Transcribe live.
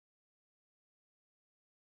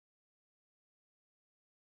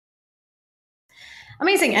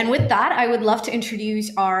Amazing. And with that, I would love to introduce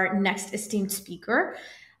our next esteemed speaker.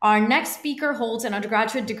 Our next speaker holds an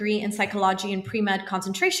undergraduate degree in psychology and pre-med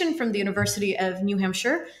concentration from the University of New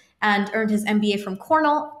Hampshire and earned his MBA from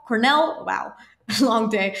Cornell, wow, long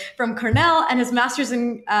day, from Cornell, and his master's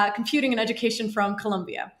in computing and education from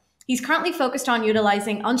Columbia. He's currently focused on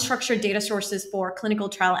utilizing unstructured data sources for clinical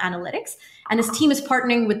trial analytics, and his team is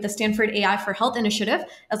partnering with the Stanford AI for Health initiative,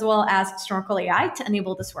 as well as Snorkel AI, to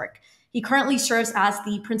enable this work. He currently serves as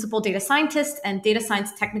the principal data scientist and data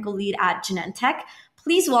science technical lead at Genentech.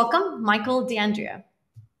 Please welcome Michael D'Andrea.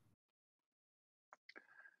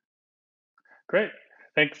 Great.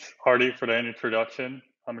 Thanks, Hardy, for the introduction.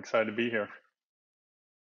 I'm excited to be here.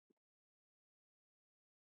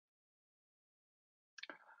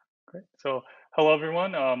 Great. So, hello,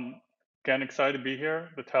 everyone. Again, excited to be here.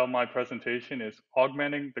 The title of my presentation is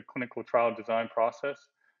Augmenting the Clinical Trial Design Process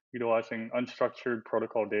Utilizing Unstructured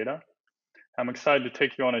Protocol Data. I'm excited to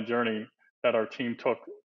take you on a journey that our team took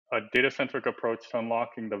a data-centric approach to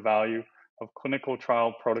unlocking the value of clinical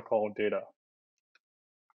trial protocol data.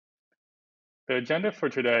 The agenda for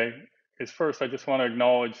today is first, I just want to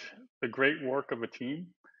acknowledge the great work of a team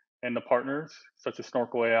and the partners such as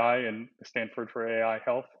Snorkel AI and the Stanford for AI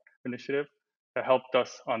Health initiative that helped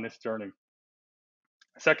us on this journey.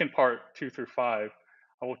 Second part, 2 through 5,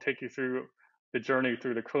 I will take you through the journey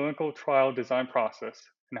through the clinical trial design process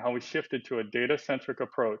and how we shifted to a data-centric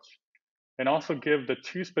approach, and also give the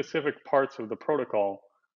two specific parts of the protocol,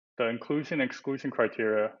 the inclusion and exclusion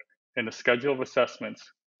criteria and the schedule of assessments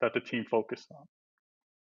that the team focused on.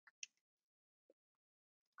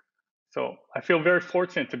 So I feel very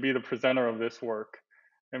fortunate to be the presenter of this work,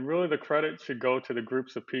 and really the credit should go to the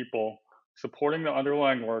groups of people supporting the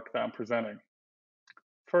underlying work that I'm presenting.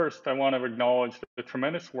 First, I want to acknowledge the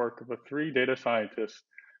tremendous work of the 3 data scientists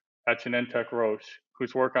at Genentech Roche,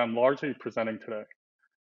 whose work I'm largely presenting today.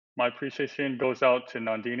 My appreciation goes out to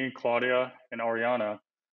Nandini, Claudia, and Ariana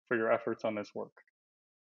for your efforts on this work.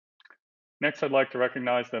 Next, I'd like to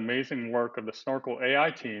recognize the amazing work of the Snorkel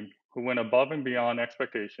AI team, who went above and beyond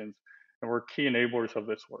expectations and were key enablers of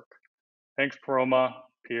this work. Thanks, Paroma,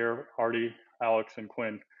 Pierre, Artie, Alex, and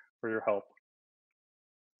Quinn for your help.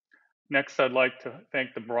 Next, I'd like to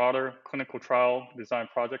thank the broader clinical trial design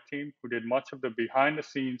project team, who did much of the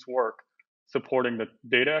behind-the-scenes work supporting the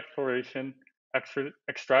data exploration,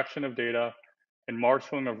 extraction of data, and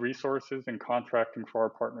marshaling of resources and contracting for our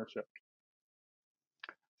partnership.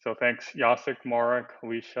 So thanks, Yasik, Marek,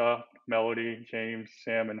 Alicia, Melody, James,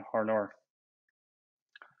 Sam, and Harnor.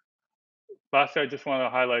 Lastly, I just want to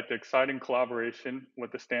highlight the exciting collaboration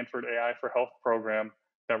with the Stanford AI for Health program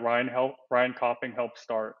that Ryan Copping helped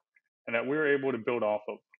start, and that we were able to build off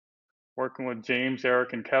of. Working with James,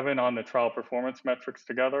 Eric, and Kevin on the trial performance metrics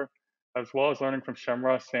together, as well as learning from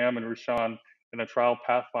Shemra, Sam, and Rushan in the trial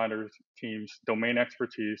pathfinders team's domain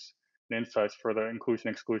expertise and insights for the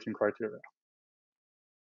inclusion-exclusion criteria.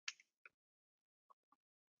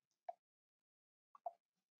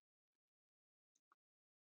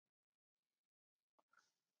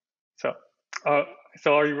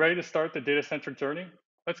 So are you ready to start the data-centric journey?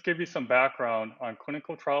 Let's give you some background on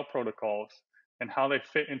clinical trial protocols and how they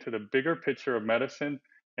fit into the bigger picture of medicine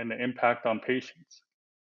and the impact on patients.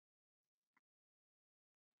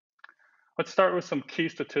 Let's start with some key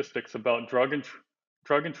statistics about drug and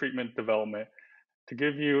treatment development to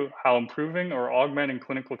give you how improving or augmenting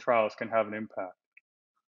clinical trials can have an impact.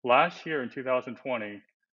 Last year in 2020,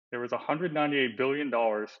 there was $198 billion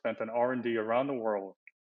spent on R&D around the world,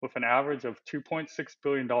 with an average of $2.6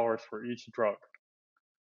 billion for each drug.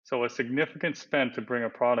 So a significant spend to bring a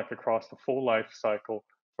product across the full life cycle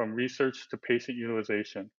from research to patient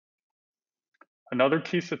utilization. Another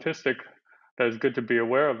key statistic that is good to be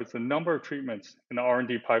aware of is the number of treatments in the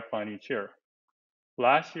R&D pipeline each year.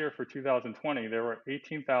 Last year for 2020, there were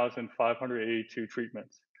 18,582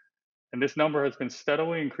 treatments. And this number has been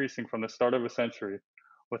steadily increasing from the start of the century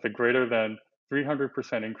with a greater than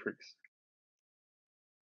 300% increase.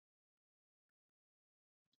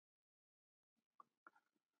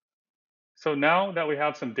 So now that we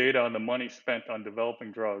have some data on the money spent on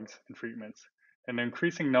developing drugs and treatments, and the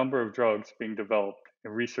increasing number of drugs being developed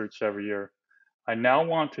and researched every year, I now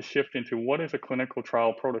want to shift into what is a clinical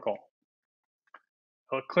trial protocol.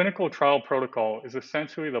 A clinical trial protocol is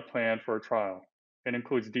essentially the plan for a trial. It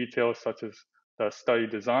includes details such as the study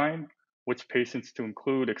design, which patients to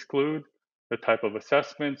include, exclude, the type of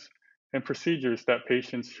assessments, and procedures that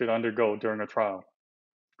patients should undergo during a trial.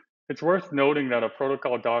 It's worth noting that a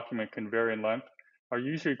protocol document can vary in length, are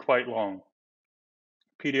usually quite long.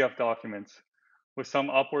 PDF documents, with some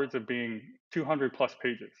upwards of being 200 plus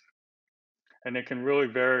pages. and it can really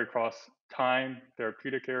vary across time,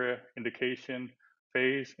 therapeutic area, indication,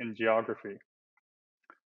 phase, and geography.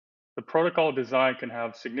 The protocol design can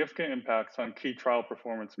have significant impacts on key trial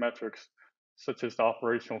performance metrics, such as the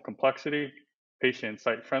operational complexity, patient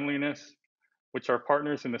site friendliness, which our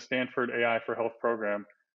partners in the Stanford AI for Health program,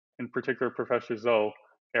 in particular Professor Zhou,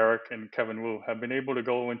 Eric, and Kevin Wu, have been able to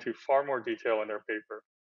go into far more detail in their paper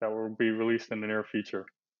that will be released in the near future.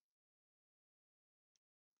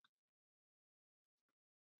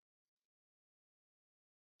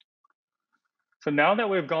 So now that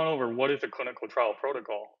we've gone over what is a clinical trial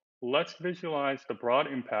protocol, let's visualize the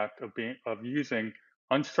broad impact of using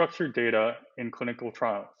unstructured data in clinical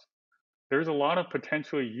trials. There's a lot of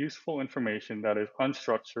potentially useful information that is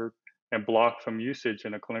unstructured and blocked from usage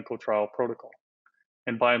in a clinical trial protocol.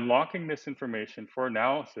 And by unlocking this information for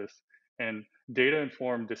analysis and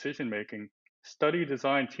data-informed decision-making, study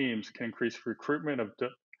design teams can increase recruitment of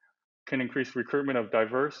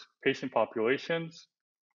diverse patient populations,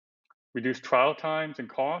 reduce trial times and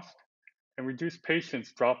cost, and reduce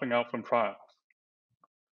patients dropping out from trials.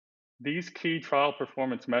 These key trial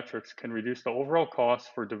performance metrics can reduce the overall cost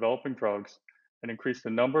for developing drugs and increase the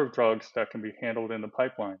number of drugs that can be handled in the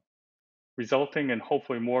pipeline, resulting in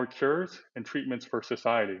hopefully more cures and treatments for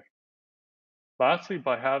society. Lastly,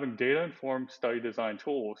 by having data-informed study design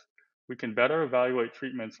tools, we can better evaluate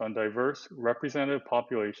treatments on diverse representative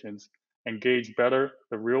populations and gauge better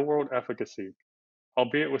the real-world efficacy,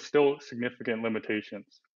 albeit with still significant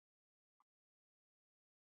limitations.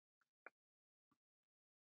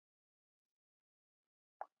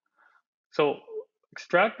 So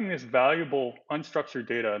extracting this valuable unstructured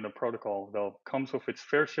data in the protocol, though, comes with its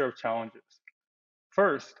fair share of challenges.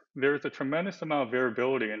 First, there is a tremendous amount of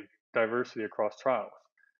variability and diversity across trials,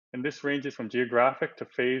 and this ranges from geographic to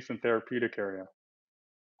phase and therapeutic area.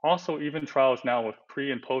 Also, even trials now with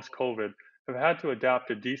pre and post-COVID have had to adapt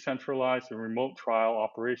to decentralized and remote trial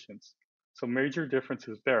operations, so major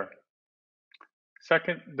differences there.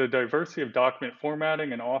 Second, the diversity of document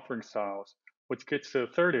formatting and authoring styles, which gets to the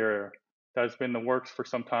third area that has been in the works for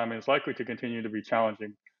some time and is likely to continue to be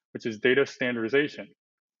challenging, which is data standardization.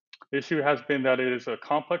 The issue has been that it is a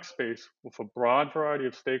complex space with a broad variety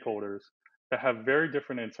of stakeholders that have very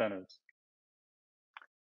different incentives.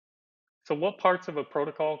 So what parts of a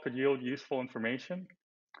protocol could yield useful information?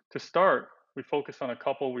 To start, we focus on a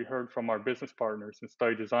couple we heard from our business partners and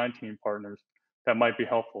study design team partners that might be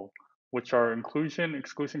helpful, which are inclusion,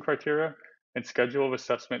 exclusion criteria, and schedule of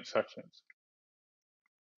assessment sections.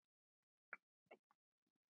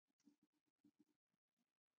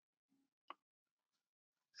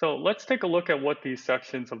 So let's take a look at what these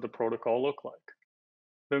sections of the protocol look like.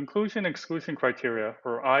 The inclusion exclusion criteria,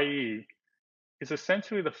 or IE, is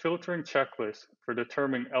essentially the filtering checklist for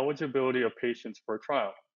determining eligibility of patients for a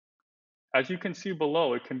trial. As you can see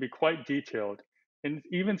below, it can be quite detailed, and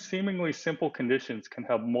even seemingly simple conditions can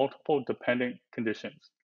have multiple dependent conditions.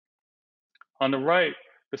 On the right,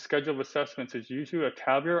 the schedule of assessments is usually a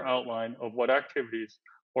tabular outline of what activities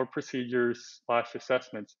or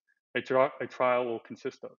procedures/assessments a trial will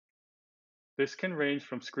consist of. This can range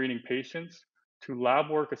from screening patients to lab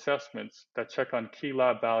work assessments that check on key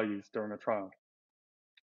lab values during a trial.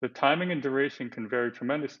 The timing and duration can vary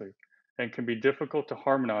tremendously and can be difficult to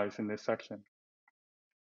harmonize in this section.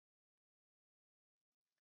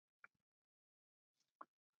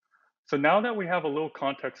 So now that we have a little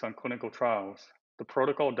context on clinical trials, the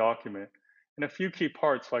protocol document, and a few key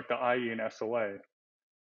parts like the IE and SLA,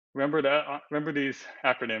 remember these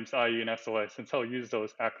acronyms, IE and SLA, since I'll use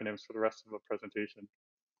those acronyms for the rest of the presentation.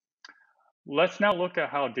 Let's now look at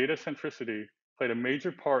how data centricity played a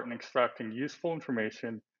major part in extracting useful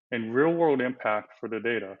information and real-world impact for the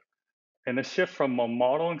data, and a shift from a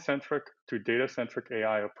modeling-centric to data-centric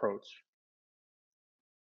AI approach.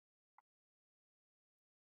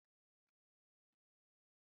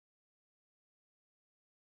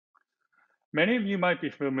 Many of you might be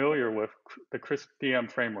familiar with the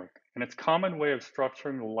CRISP-DM framework and its common way of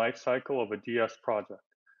structuring the life cycle of a DS project,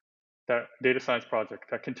 that data science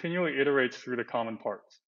project that continually iterates through the common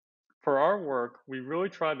parts. For our work, we really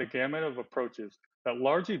tried the gamut of approaches that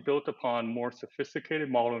largely built upon more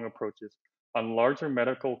sophisticated modeling approaches on larger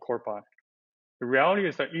medical corpi. The reality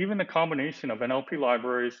is that even the combination of NLP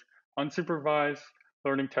libraries, unsupervised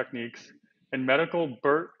learning techniques, and medical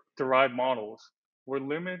BERT-derived models were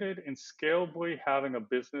limited in scalably having a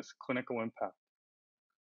business clinical impact.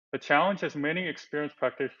 The challenge, as many experienced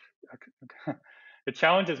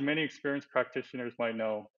practitioners might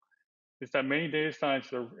know, is that many data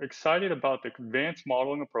scientists are excited about the advanced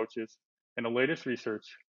modeling approaches and the latest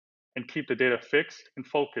research and keep the data fixed and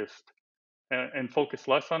focused and focus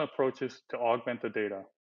less on approaches to augment the data.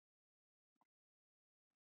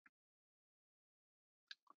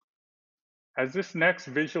 As this next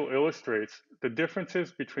visual illustrates, the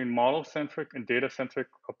differences between model-centric and data-centric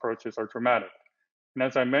approaches are dramatic. And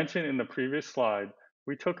as I mentioned in the previous slide,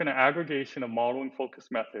 we took an aggregation of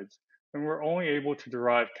modeling-focused methods and were only able to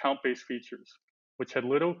derive count-based features, which had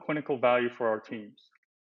little clinical value for our teams.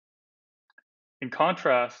 In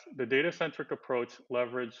contrast, the data-centric approach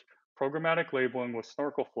leveraged programmatic labeling with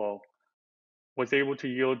Snorkel flow, was able to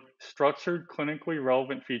yield structured, clinically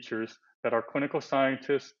relevant features that our clinical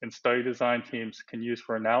scientists and study design teams can use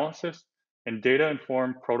for analysis and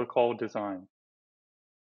data-informed protocol design.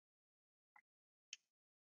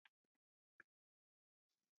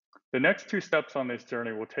 The next two steps on this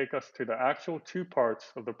journey will take us to the actual two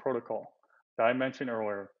parts of the protocol that I mentioned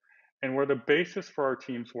earlier, and were the basis for our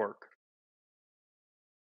team's work.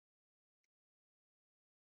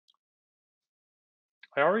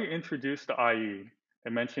 I already introduced the IE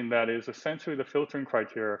and mentioned that it is essentially the filtering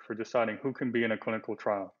criteria for deciding who can be in a clinical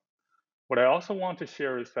trial. What I also want to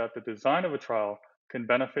share is that the design of a trial can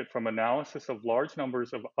benefit from analysis of large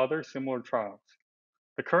numbers of other similar trials.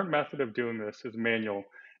 The current method of doing this is manual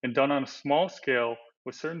and done on a small scale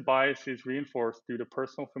with certain biases reinforced due to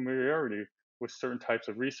personal familiarity with certain types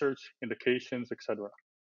of research, indications, etc.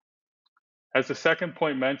 As the second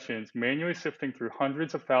point mentions, manually sifting through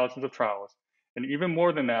hundreds of thousands of trials, and even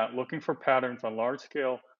more than that, looking for patterns on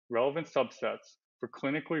large-scale relevant subsets for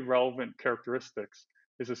clinically relevant characteristics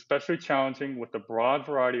is especially challenging with the broad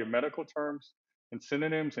variety of medical terms and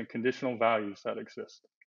synonyms and conditional values that exist.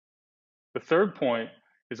 The third point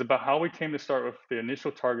is about how we came to start with the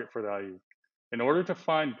initial target for the IE. In order to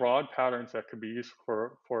find broad patterns that could be used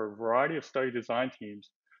for a variety of study design teams,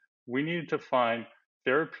 we needed to find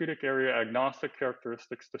therapeutic area agnostic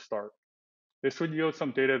characteristics to start. This would yield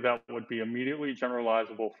some data that would be immediately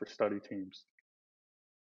generalizable for study teams.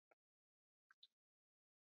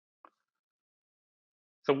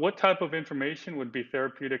 So what type of information would be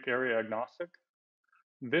therapeutic area agnostic?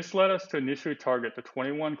 This led us to initially target the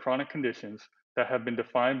 21 chronic conditions that have been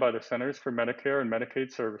defined by the Centers for Medicare and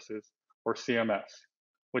Medicaid Services, or CMS,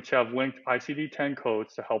 which have linked ICD-10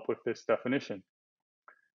 codes to help with this definition.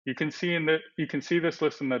 You can see this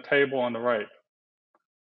list in the table on the right.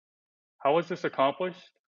 How was this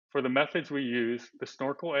accomplished? For the methods we use, the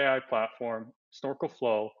Snorkel AI platform, Snorkel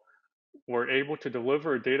Flow, we're able to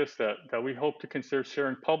deliver a data set that we hope to consider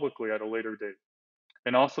sharing publicly at a later date,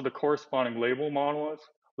 and also the corresponding labeling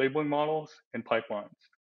models, and pipelines.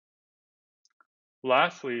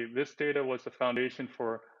 Lastly, this data was the foundation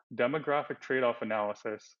for demographic trade-off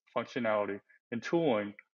analysis, functionality, and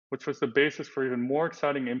tooling, which was the basis for even more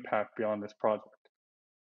exciting impact beyond this project.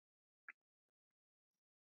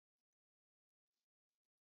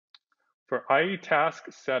 For IE task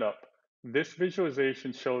setup, this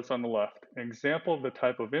visualization shows on the left an example of the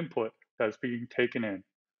type of input that is being taken in,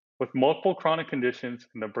 with multiple chronic conditions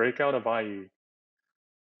and the breakout of IE.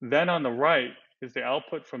 Then on the right is the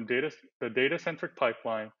output from the data-centric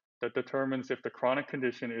pipeline that determines if the chronic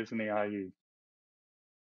condition is in the IE.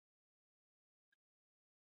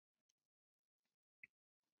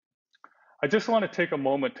 I just want to take a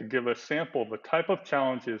moment to give a sample of the type of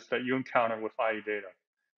challenges that you encounter with IE data,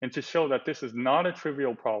 and to show that this is not a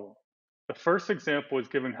trivial problem. The first example is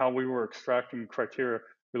given how we were extracting criteria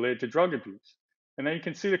related to drug abuse. And then you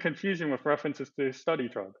can see the confusion with references to the study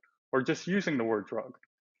drug, or just using the word drug.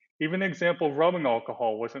 Even the example of rubbing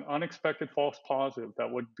alcohol was an unexpected false positive that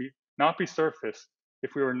would not be surfaced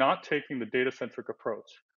if we were not taking the data-centric approach,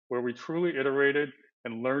 where we truly iterated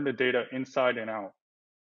and learned the data inside and out.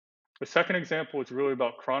 The second example is really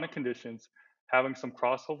about chronic conditions having some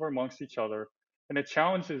crossover amongst each other, and the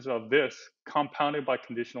challenges of this compounded by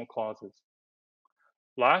conditional clauses.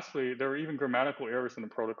 Lastly, there are even grammatical errors in the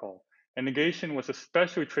protocol, and negation was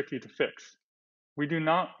especially tricky to fix. We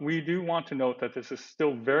do want to note that this is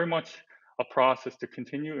still very much a process to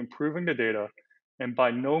continue improving the data, and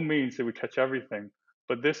by no means did we catch everything,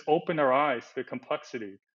 but this opened our eyes to the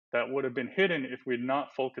complexity that would have been hidden if we had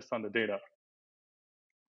not focused on the data.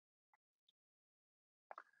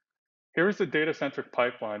 Here is the data-centric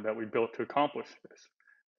pipeline that we built to accomplish this.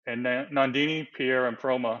 And Nandini, Pierre, and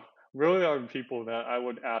Proma really are the people that I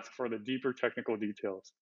would ask for the deeper technical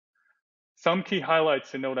details. Some key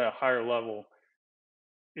highlights to note at a higher level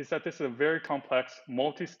is that this is a very complex,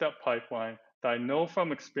 multi-step pipeline that I know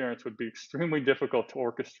from experience would be extremely difficult to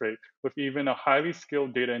orchestrate with even a highly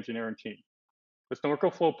skilled data engineering team. The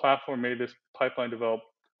Snorkel Flow platform made this pipeline develop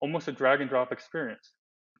almost a drag and drop experience,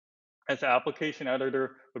 as the application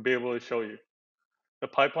editor would be able to show you. The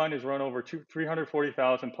pipeline is run over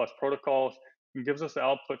 340,000 plus protocols and gives us the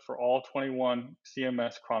output for all 21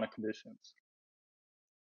 CMS chronic conditions.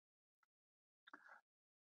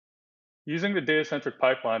 Using the data-centric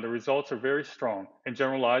pipeline, the results are very strong and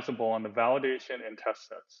generalizable on the validation and test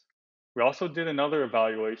sets. We also did another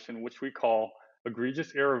evaluation, which we call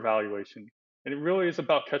egregious error evaluation, and it really is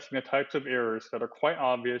about catching the types of errors that are quite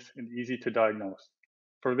obvious and easy to diagnose.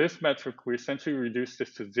 For this metric, we essentially reduced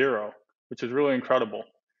this to 0, which is really incredible.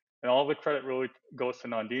 And all the credit really goes to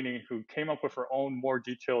Nandini, who came up with her own more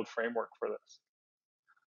detailed framework for this.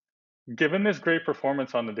 Given this great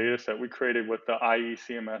performance on the dataset we created with the IE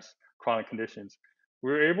CMS chronic conditions,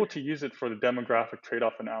 we were able to use it for the demographic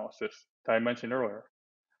trade-off analysis that I mentioned earlier.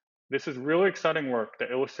 This is really exciting work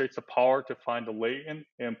that illustrates the power to find the latent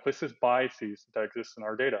and implicit biases that exist in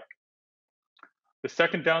our data. The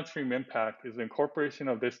second downstream impact is the incorporation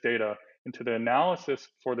of this data into the analysis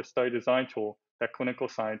for the study design tool that clinical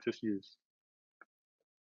scientists use.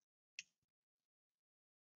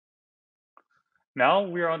 Now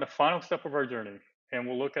we are on the final step of our journey, and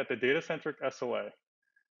we'll look at the data-centric SOA.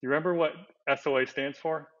 You remember what SOA stands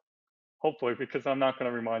for? Hopefully, because I'm not going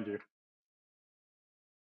to remind you.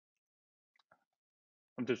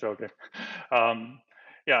 I'm just joking.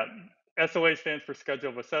 Yeah, SOA stands for Schedule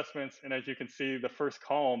of Assessments, and as you can see, the first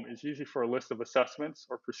column is usually for a list of assessments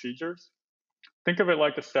or procedures. Think of it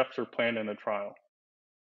like the steps are planned in a trial.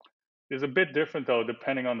 It's a bit different though,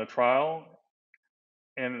 depending on the trial,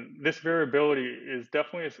 and this variability is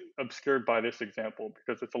definitely obscured by this example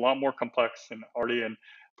because it's a lot more complex, and Artie and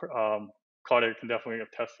Claudia can definitely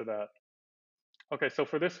attest to that. Okay, so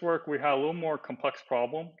for this work, we had a little more complex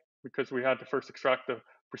problem because we had to first extract the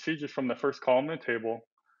procedures from the first column in the table.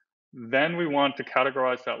 Then we want to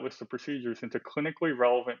categorize that list of procedures into clinically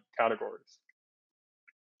relevant categories.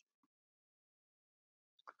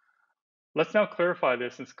 Let's now clarify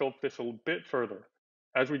this and scope this a bit further.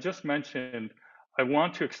 As we just mentioned, I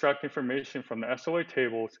want to extract information from the SOA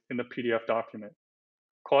tables in the PDF document.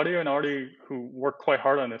 Claudia and Artie, who worked quite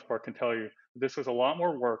hard on this part, can tell you this was a lot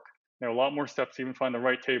more work. There are a lot more steps to even find the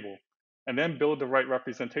right table, and then build the right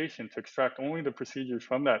representation to extract only the procedures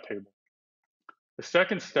from that table. The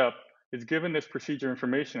second step is, given this procedure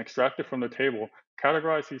information extracted from the table,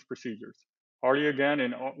 categorize these procedures. Artie again,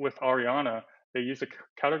 and with Ariana, they use a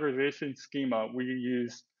categorization schema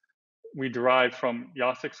we derived from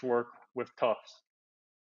Yasek's work with Tufts.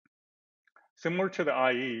 Similar to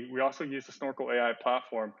the IE, we also used the Snorkel AI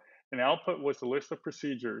platform, and the output was the list of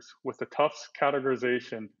procedures with the Tufts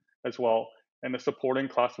categorization as well, and the supporting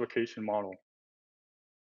classification model.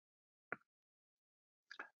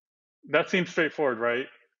 That seems straightforward, right?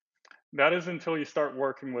 That is until you start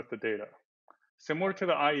working with the data. Similar to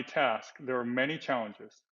the IE task, there are many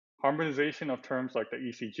challenges. Harmonization of terms like the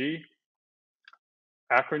ECG,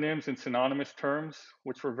 acronyms and synonymous terms,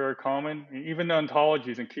 which were very common, and even the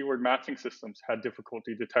ontologies and keyword matching systems had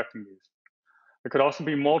difficulty detecting these. There could also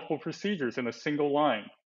be multiple procedures in a single line.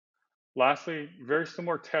 Lastly, very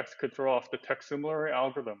similar text could throw off the text similarity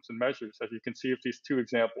algorithms and measures, as you can see with these two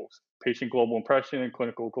examples, patient global impression and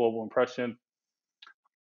clinical global impression.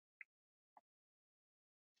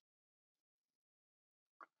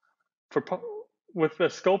 With the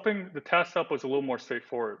scoping, the task setup was a little more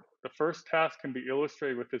straightforward. The first task can be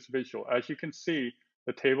illustrated with this visual. As you can see,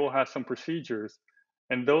 the table has some procedures,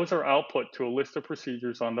 and those are output to a list of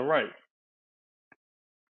procedures on the right.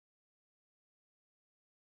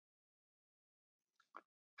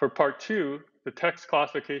 For part 2, the text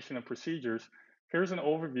classification of procedures, here's an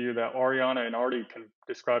overview that Ariana and Artie can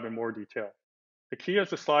describe in more detail. The key, as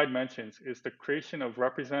the slide mentions, is the creation of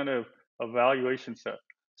representative evaluation set.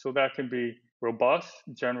 So that can be robust,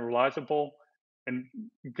 generalizable, and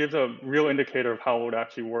gives a real indicator of how it would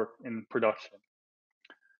actually work in production.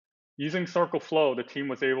 Using Snorkel Flow, the team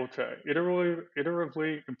was able to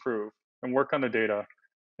iteratively improve and work on the data.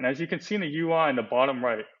 And as you can see in the UI in the bottom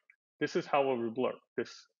right, this is how it would look,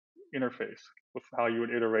 this interface, with how you would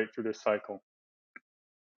iterate through this cycle.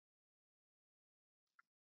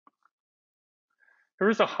 Here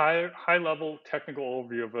is a high-level technical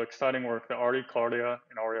overview of the exciting work that Artie, Claudia,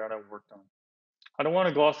 and Ariana worked on. I don't want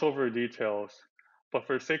to gloss over the details, but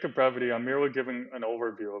for the sake of brevity, I'm merely giving an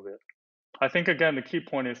overview of it. I think, again, the key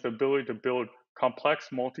point is the ability to build complex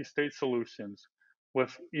multi-state solutions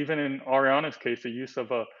with, even in Ariana's case, the use of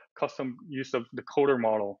a custom use of the coder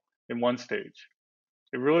model in one stage.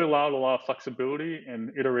 It really allowed a lot of flexibility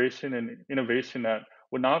and iteration and innovation that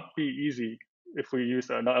would not be easy if we used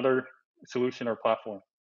another solution or platform.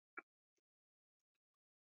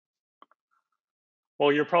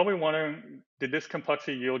 Well, you're probably wondering, did this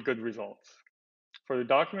complexity yield good results? For the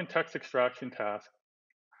document text extraction task,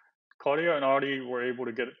 Claudia and Audie were able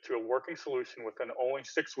to get to a working solution within only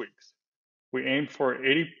 6 weeks. We aimed for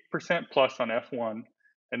 80% plus on F1,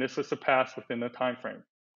 and this was surpassed within the time frame.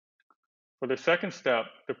 For the second step,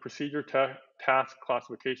 the procedure task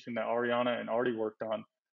classification that Ariana and Artie worked on,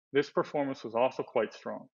 this performance was also quite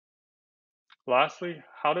strong. Lastly,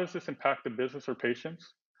 how does this impact the business or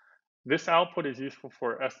patients? This output is useful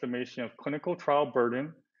for estimation of clinical trial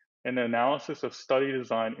burden and the analysis of study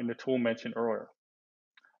design in the tool mentioned earlier.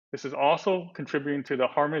 This is also contributing to the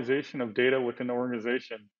harmonization of data within the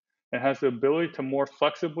organization and has the ability to more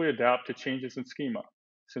flexibly adapt to changes in schema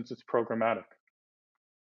since it's programmatic.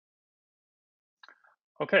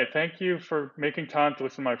 Okay, thank you for making time to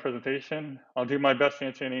listen to my presentation. I'll do my best to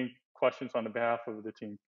answer any questions on the behalf of the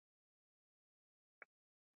team.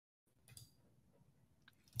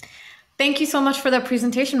 Thank you so much for that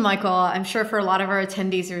presentation, Michael. I'm sure for a lot of our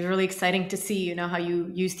attendees, it was really exciting to see, how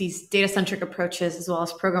you use these data-centric approaches as well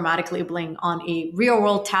as programmatic labeling on a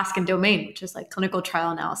real-world task and domain, which is like clinical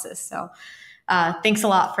trial analysis. So thanks a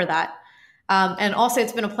lot for that. And also,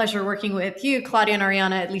 it's been a pleasure working with you, Claudia and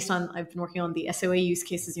Ariana, at least I've been working on the SOA use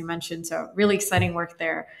cases you mentioned. So really exciting work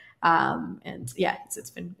there. And yeah,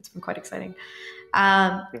 it's been quite exciting.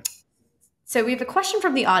 So we have a question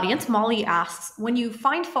from the audience. Molly asks, when you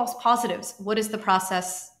find false positives, what is the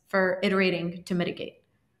process for iterating to mitigate?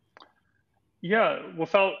 Yeah,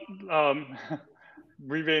 without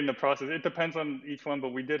abbreviating the process, it depends on each one, but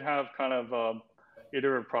we did have kind of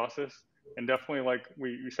iterative process. And definitely, like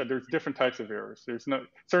we said, there's different types of errors.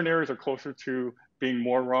 Certain errors are closer to being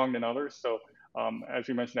more wrong than others. So as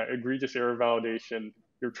you mentioned, that egregious error validation,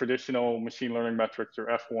 your traditional machine learning metrics, your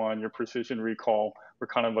F1, your precision recall were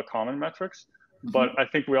kind of the common metrics. But I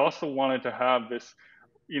think we also wanted to have this,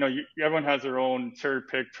 everyone has their own cherry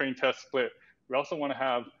pick train test split. We also want to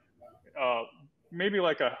have maybe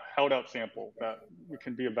like a held out sample that we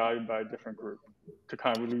can be evaluated by a different group to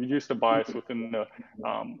kind of reduce the bias within the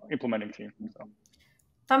implementing team. So.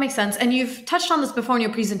 That makes sense. And you've touched on this before in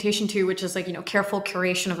your presentation too, which is like, careful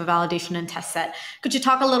curation of a validation and test set. Could you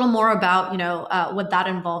talk a little more about, what that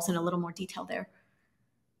involves in a little more detail there?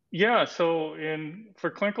 Yeah, so for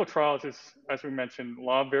clinical trials, as we mentioned, a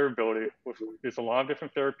lot of variability. There's a lot of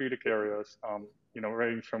different therapeutic areas,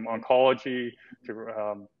 ranging from oncology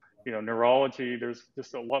to neurology. There's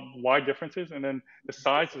just a lot wide differences, and then the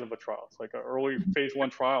sizes of the trials. Like an early phase 1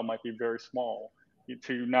 trial might be very small.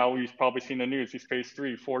 To now, you've probably seen the news. These phase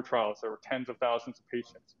 3, 4 trials, there were tens of thousands of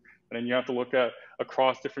patients, and then you have to look at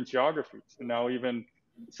across different geographies. And now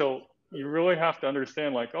so you really have to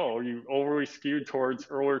understand, like, oh, are you overly skewed towards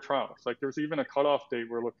earlier trials? Like, there's even a cutoff date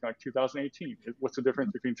we're looking at 2018. What's the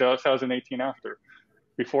difference between 2018 after?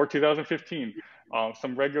 Before 2015,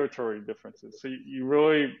 some regulatory differences. So you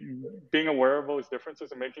really being aware of those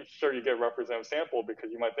differences and making sure you get a representative sample,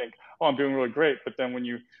 because you might think, oh, I'm doing really great, but then when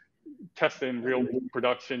you test it in real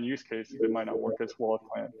production use cases, it might not work as well as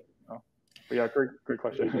planned. But yeah, great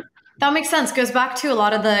question. That makes sense. Goes back to a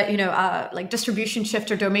lot of the, like distribution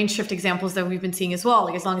shift or domain shift examples that we've been seeing as well.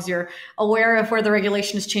 Like, as long as you're aware of where the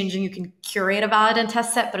regulation is changing, you can curate a valid and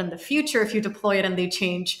test set. But in the future, if you deploy it and they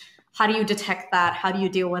change, how do you detect that? How do you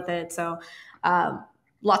deal with it? So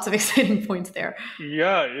lots of exciting points there.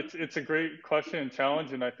 Yeah, it's a great question and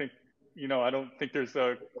challenge. And I think, I don't think there's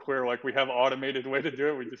a clear, like, we have automated way to do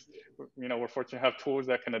it. We just, we're fortunate to have tools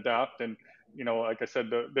that can adapt. And, like I said,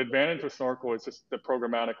 the advantage with Snorkel is just the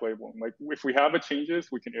programmatic labeling. Like, if we have changes,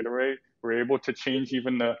 we can iterate. We're able to change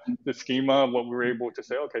even the schema, what we're able to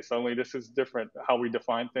say, okay, suddenly this is different, how we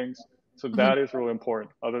define things. So that is really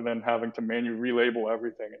important, other than having to manually relabel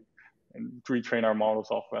everything and retrain our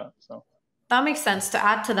models off that. So. That makes sense. To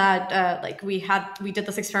add to that, like we did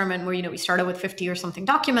this experiment where, we started with 50 or something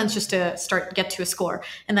documents just to get to a score.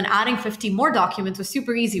 And then adding 50 more documents was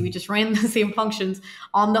super easy. We just ran the same functions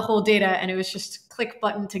on the whole data, and it was just click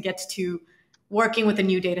button to get to working with a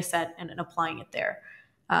new data set and applying it there.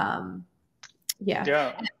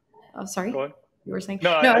 Yeah. Oh, sorry. Go ahead. You were saying?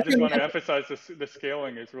 No, I just want to emphasize the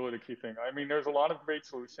scaling is really the key thing. I mean, there's a lot of great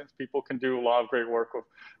solutions. People can do a lot of great work with,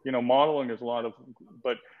 modeling. There's a lot of,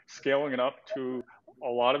 but scaling it up to a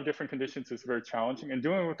lot of different conditions is very challenging. And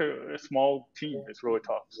doing it with a small team is really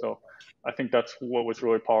tough. So I think that's what was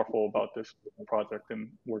really powerful about this project and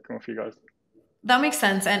working with you guys. That makes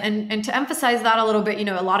sense. And to emphasize that a little bit,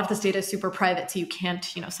 a lot of this data is super private, so you can't,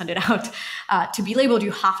 send it out to be labeled. You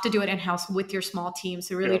have to do it in-house with your small team.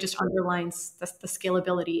 So it really just underlines the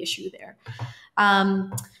scalability issue there.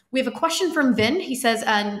 We have a question from Vin. He says,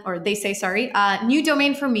 or they say, sorry, new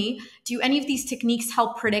domain for me. Do any of these techniques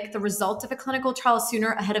help predict the result of a clinical trial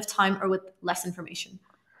sooner, ahead of time, or with less information?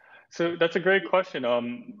 So that's a great question.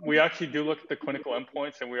 We actually do look at the clinical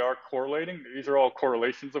endpoints and we are correlating. These are all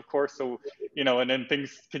correlations, of course. So, and then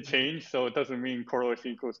things could change. So it doesn't mean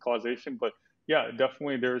correlation equals causation. But yeah,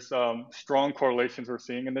 definitely there's strong correlations we're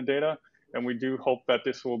seeing in the data. And we do hope that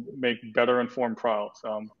this will make better informed trials.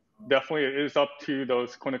 Definitely it is up to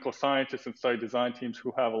those clinical scientists and study design teams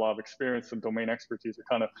who have a lot of experience and domain expertise to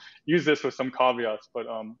kind of use this with some caveats. But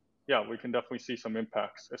yeah, we can definitely see some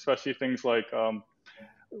impacts, especially things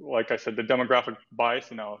like I said, the demographic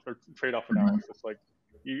bias analysis or trade-off analysis. Like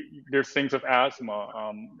there's things of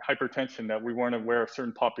asthma, hypertension that we weren't aware of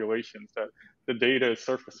certain populations that the data is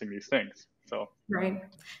surfacing these things. So right,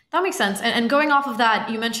 that makes sense. And going off of that,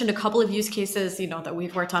 you mentioned a couple of use cases, that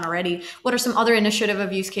we've worked on already. What are some other initiative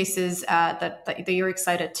of use cases that you're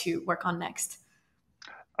excited to work on next?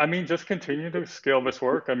 I mean, just continue to scale this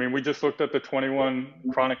work. I mean, we just looked at the 21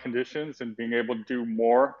 chronic conditions and being able to do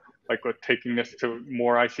more, like with taking this to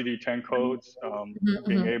more ICD-10 codes,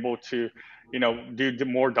 being able to, do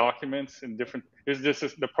more documents and different.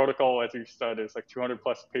 The protocol, as you said, is like 200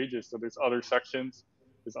 plus pages. So there's other sections,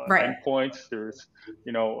 there's Right. endpoints, there's,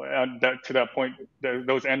 and to that point,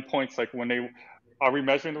 those endpoints, like are we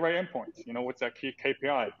measuring the right endpoints? What's that key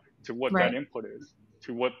KPI to what that Right. input is?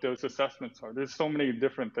 To what those assessments are. There's so many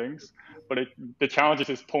different things, but the challenge is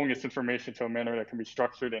just pulling this information to a manner that can be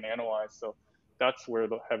structured and analyzed. So that's where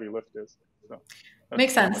the heavy lift is. So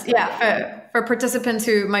Makes sense. Yeah. For participants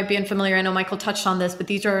who might be unfamiliar, I know Michael touched on this, but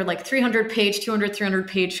these are like 300 page, 200, 300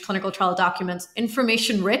 page clinical trial documents,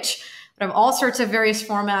 information rich, but have all sorts of various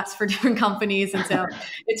formats for different companies. And so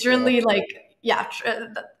it's really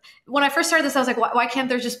when I first started this, I was like, why can't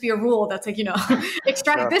there just be a rule that's like,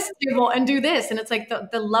 extract this table and do this? And it's like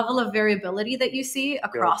the level of variability that you see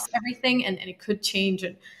across everything, and it could change.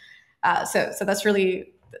 And so that's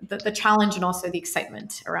really the challenge and also the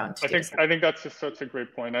excitement around. I think that's just such a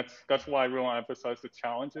great point. That's why we want to emphasize the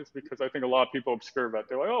challenges, because I think a lot of people obscure that.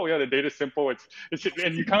 They're like, oh yeah, the data's simple.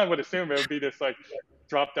 And you kind of would assume it would be this like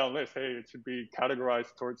drop down list. Hey, it should be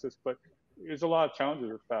categorized towards this, but there's a lot of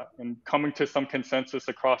challenges with that, and coming to some consensus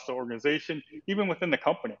across the organization, even within the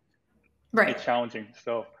company, right, it's challenging.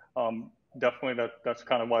 So definitely that's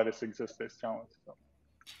kind of why this exists, this challenge. So.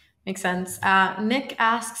 Makes sense. Nick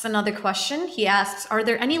asks another question. He asks, are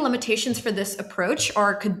there any limitations for this approach,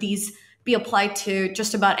 or could these be applied to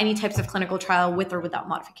just about any types of clinical trial with or without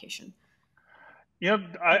modification?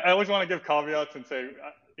 I always want to give caveats and say,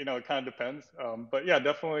 it kind of depends. But yeah,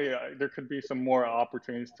 definitely there could be some more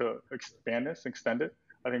opportunities to expand this, extend it.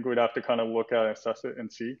 I think we'd have to kind of look at it, assess it,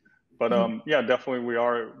 and see. But yeah, definitely we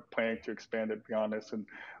are planning to expand it beyond this. And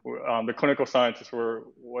the clinical scientists were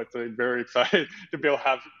very excited to be able to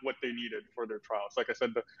have what they needed for their trials. Like I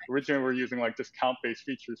said, originally we were using like just count-based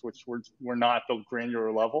features, which were not at the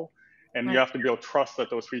granular level. And you have to be able to trust that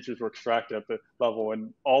those features were extracted at the level.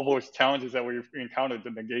 And all those challenges that we encountered,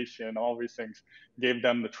 the negation, all these things, gave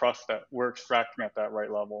them the trust that we're extracting at that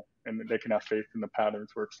right level, and they can have faith in the patterns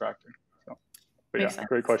we're extracting. So, but yeah,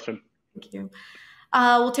 great question. Thank you.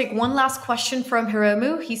 We'll take one last question from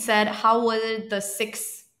Hiromu. He said, how would the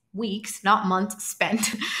 6 weeks, not months,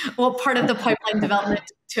 spent? What part of the pipeline development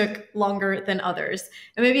took longer than others?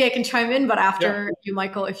 And maybe I can chime in, but after you,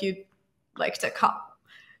 Michael, if you'd like to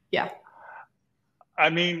Yeah. I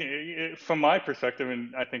mean, from my perspective,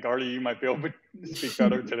 and I think Artie, you might be able to speak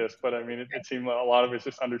better to this, but I mean, it seemed a lot of it's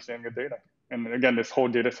just understanding the data. And again, this whole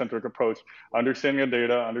data-centric approach, understanding the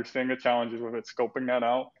data, understanding the challenges with it, scoping that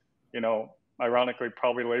out, ironically,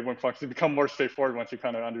 probably labeling functions become more straightforward once you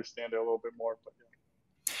kind of understand it a little bit more. But,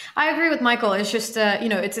 I agree with Michael. It's just,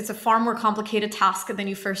 it's a far more complicated task than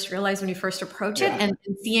you first realize when you first approach it, and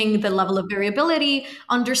seeing the level of variability,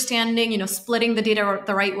 understanding, splitting the data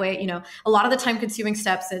the right way. A lot of the time consuming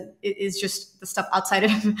steps is just the stuff outside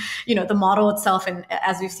of, the model itself. And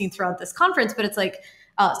as we've seen throughout this conference, but it's like,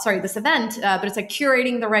 this event, but it's like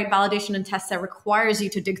curating the right validation and tests that requires you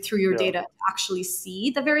to dig through your data to actually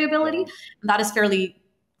see the variability. And that is fairly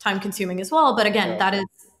time consuming as well. But again, that is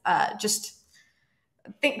just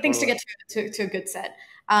things to get to a good set.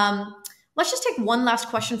 Let's just take one last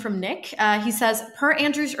question from Nick. He says, per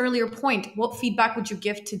Andrew's earlier point, what feedback would you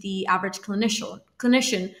give to the average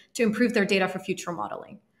clinician to improve their data for future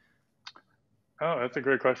modeling? Oh, that's a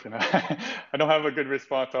great question. I don't have a good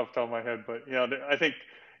response off the top of my head, but I think,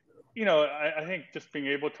 I think just being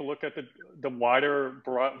able to look at the wider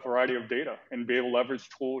variety of data and be able to leverage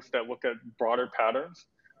tools that look at broader patterns.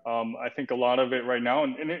 I think a lot of it right now,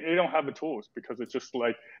 and they don't have the tools because it's just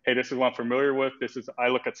like, hey, this is what I'm familiar with. I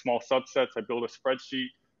look at small subsets. I build a spreadsheet.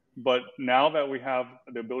 But now that we have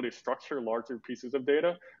the ability to structure larger pieces of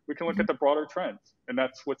data, we can look at the broader trends. And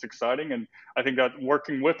that's what's exciting. And I think that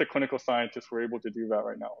working with the clinical scientists, we're able to do that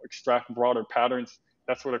right now, extract broader patterns.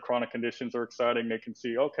 That's where the chronic conditions are exciting. They can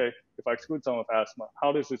see, okay, if I exclude someone with asthma,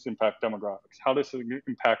 how does this impact demographics? How does it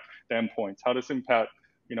impact the endpoints? How does it impact,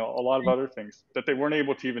 you know, a lot of other things that they weren't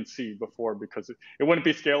able to even see before, because it wouldn't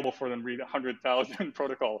be scalable for them to read 100,000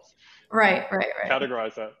 protocols. Right.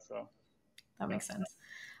 Categorize that. So that makes sense.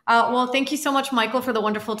 Well, thank you so much, Michael, for the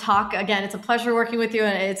wonderful talk. Again, it's a pleasure working with you,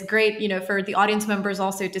 and it's great, you know, for the audience members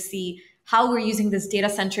also to see how we're using this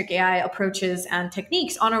data-centric AI approaches and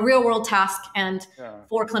techniques on a real-world task and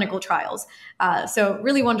for clinical trials. So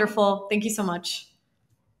really wonderful. Thank you so much.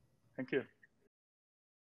 Thank you.